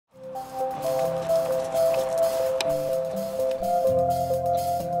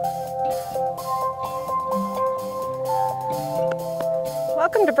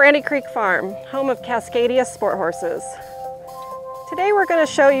Welcome to Brandy Creek Farm, home of Cascadia sport horses. Today we're going to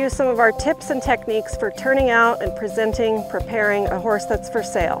show you some of our tips and techniques for turning out and preparing a horse that's for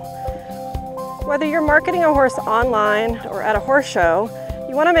sale. Whether you're marketing a horse online or at a horse show,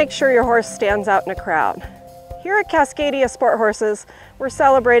 you want to make sure your horse stands out in a crowd. Here at Cascadia Sport Horses, we're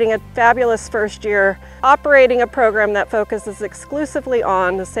celebrating a fabulous first year, operating a program that focuses exclusively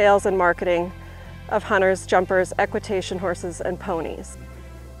on the sales and marketing of hunters, jumpers, equitation horses, and ponies.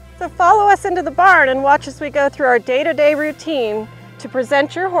 So follow us into the barn and watch as we go through our day-to-day routine to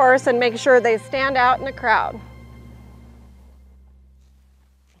present your horse and make sure they stand out in a crowd.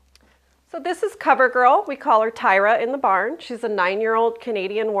 So this is Cover Girl. We call her Tyra in the barn. She's a 9-year-old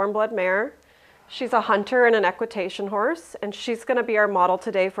Canadian warm blood mare. She's a hunter and an equitation horse, and she's going to be our model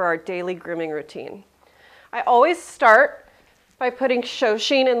today for our daily grooming routine. I always start by putting show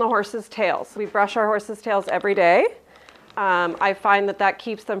sheen in the horse's tails. We brush our horse's tails every day. I find that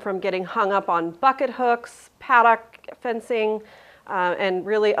keeps them from getting hung up on bucket hooks, paddock fencing, and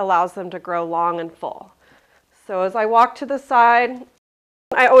really allows them to grow long and full. So as I walk to the side,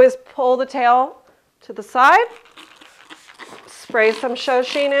 I always pull the tail to the side, spray some show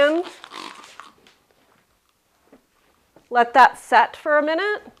sheen in, let that set for a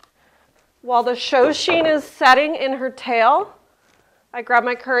minute. While the show sheen is setting in her tail, I grab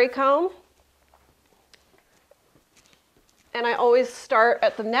my curry comb, and I always start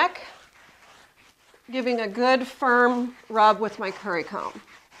at the neck, giving a good firm rub with my curry comb.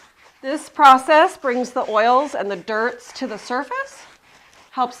 This process brings the oils and the dirts to the surface,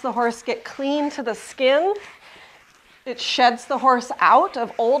 helps the horse get clean to the skin. It sheds the horse out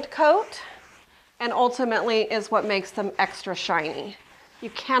of old coat, and ultimately is what makes them extra shiny. You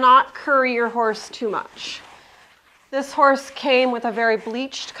cannot curry your horse too much. This horse came with a very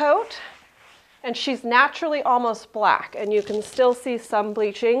bleached coat, and she's naturally almost black, and you can still see some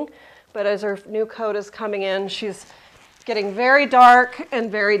bleaching, but as her new coat is coming in, she's getting very dark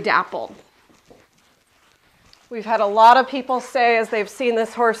and very dappled. We've had a lot of people say, as they've seen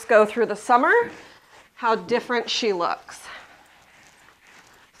this horse go through the summer, how different she looks.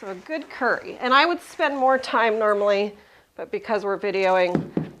 So a good curry. And I would spend more time normally, but because we're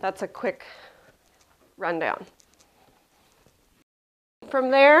videoing, that's a quick rundown. From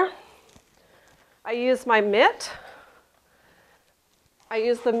there, I use my mitt. I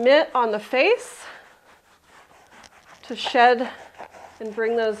use the mitt on the face to shed and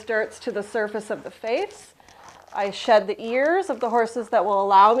bring those dirts to the surface of the face. I shed the ears of the horses that will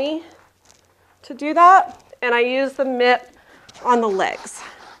allow me to do that, and I use the mitt on the legs.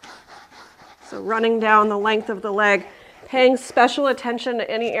 So running down the length of the leg, paying special attention to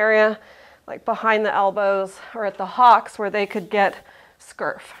any area like behind the elbows or at the hocks where they could get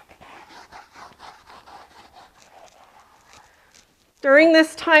scurf. During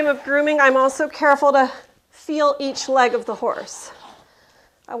this time of grooming, I'm also careful to feel each leg of the horse.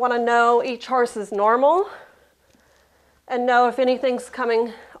 I want to know each horse is normal and know if anything's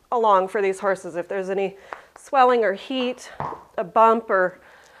coming along for these horses, if there's any swelling or heat, a bump or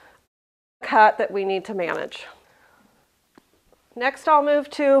cut that we need to manage. Next, I'll move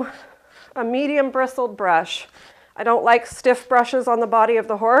to a medium bristled brush. I don't like stiff brushes on the body of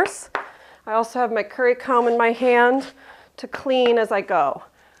the horse. I also have my curry comb in my hand to clean as I go.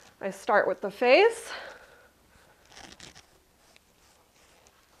 I start with the face.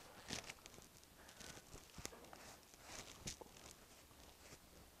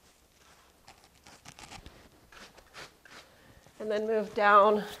 And then move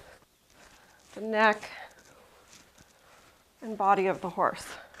down the neck and body of the horse.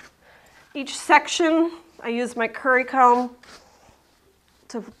 Each section, I use my curry comb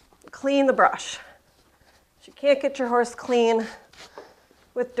to clean the brush. You can't get your horse clean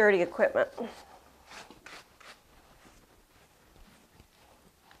with dirty equipment.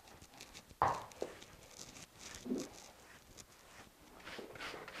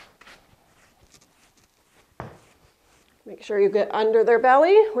 Make sure you get under their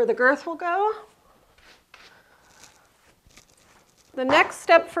belly where the girth will go. The next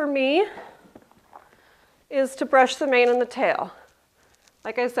step for me is to brush the mane and the tail.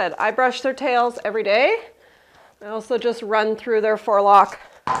 Like I said, I brush their tails every day. I also just run through their forelock,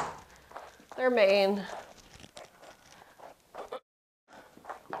 their mane,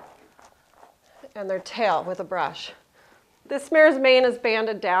 and their tail with a brush. This mare's mane is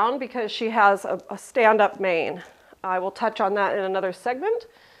banded down because she has a stand-up mane. I will touch on that in another segment,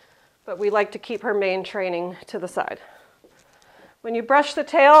 but we like to keep her mane training to the side. When you brush the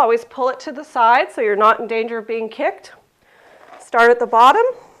tail, always pull it to the side so you're not in danger of being kicked. Start at the bottom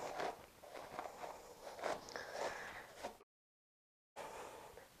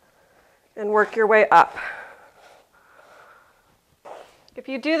and work your way up. If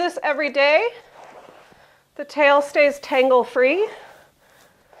you do this every day, the tail stays tangle-free,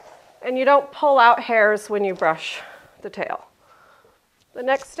 and you don't pull out hairs when you brush the tail. The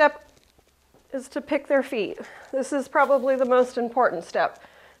next step is to pick their feet. This is probably the most important step.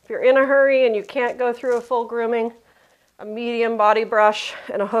 If you're in a hurry and you can't go through a full grooming, a medium body brush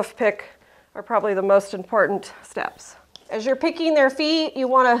and a hoof pick are probably the most important steps. As you're picking their feet, you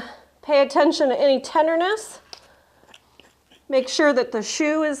want to pay attention to any tenderness. Make sure that the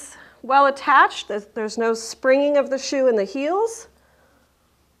shoe is well attached, that there's no springing of the shoe in the heels,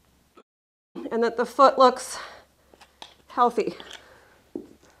 and that the foot looks healthy.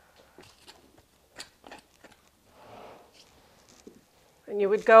 And you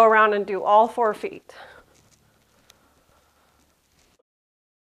would go around and do all 4 feet.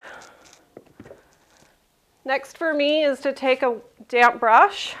 Next for me is to take a damp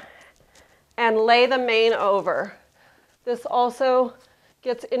brush and lay the mane over. This also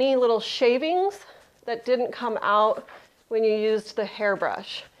gets any little shavings that didn't come out when you used the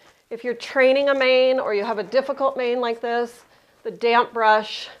hairbrush. If you're training a mane or you have a difficult mane like this, the damp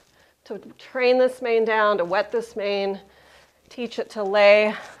brush to train this mane down, to wet this mane, teach it to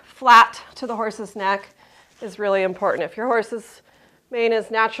lay flat to the horse's neck is really important. If your horse's mane is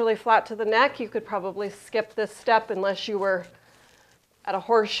naturally flat to the neck, you could probably skip this step unless you were at a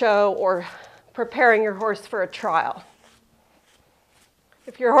horse show or preparing your horse for a trial.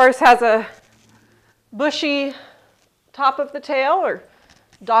 If your horse has a bushy top of the tail or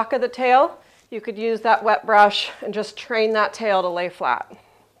dock of the tail, you could use that wet brush and just train that tail to lay flat.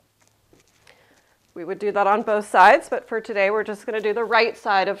 We would do that on both sides, but for today we're just going to do the right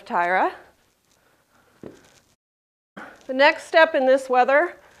side of Tyra. The next step in this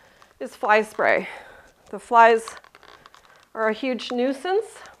weather is fly spray. The flies are a huge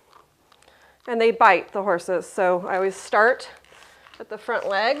nuisance and they bite the horses. So I always start at the front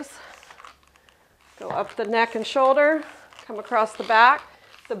legs, go up the neck and shoulder, come across the back,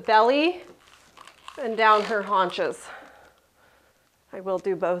 the belly, and down her haunches. I will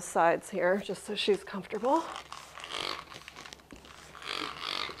do both sides here just so she's comfortable.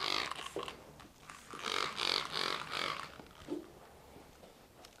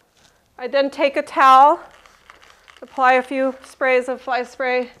 I then take a towel, apply a few sprays of fly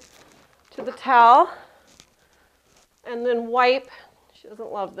spray to the towel, and then wipe, she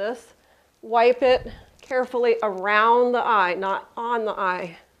doesn't love this, wipe it carefully around the eye, not on the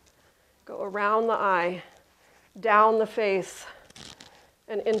eye. Go around the eye, down the face,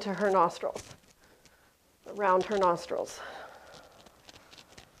 and into her nostrils, around her nostrils,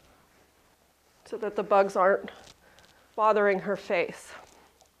 so that the bugs aren't bothering her face.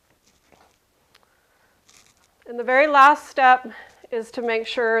 And the very last step is to make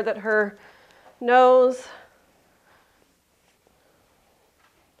sure that her nose,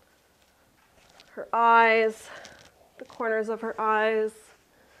 her eyes, the corners of her eyes,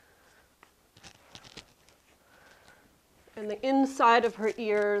 and the inside of her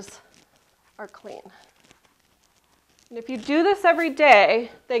ears are clean. And if you do this every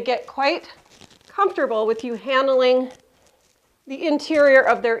day, they get quite comfortable with you handling the interior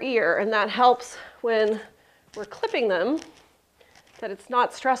of their ear, and that helps when we're clipping them, that it's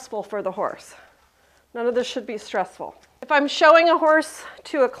not stressful for the horse. None of this should be stressful. If I'm showing a horse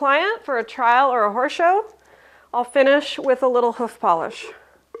to a client for a trial or a horse show, I'll finish with a little hoof polish.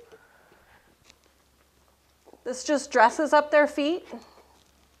 This just dresses up their feet.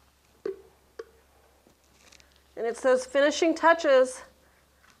 And it's those finishing touches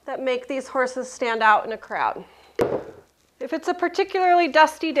that make these horses stand out in a crowd. If it's a particularly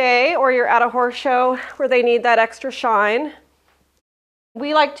dusty day or you're at a horse show where they need that extra shine,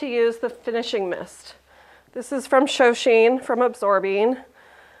 we like to use the finishing mist. This is from Shoshin, from Absorbing.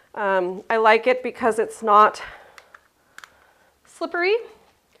 I like it because it's not slippery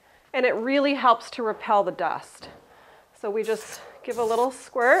and it really helps to repel the dust. So we just give a little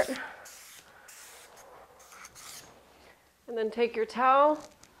squirt and then take your towel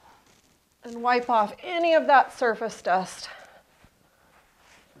and wipe off any of that surface dust.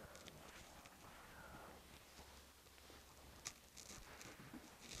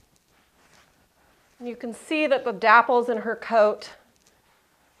 And you can see that the dapples in her coat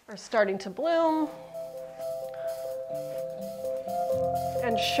are starting to bloom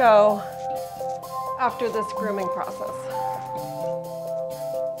and show after this grooming process.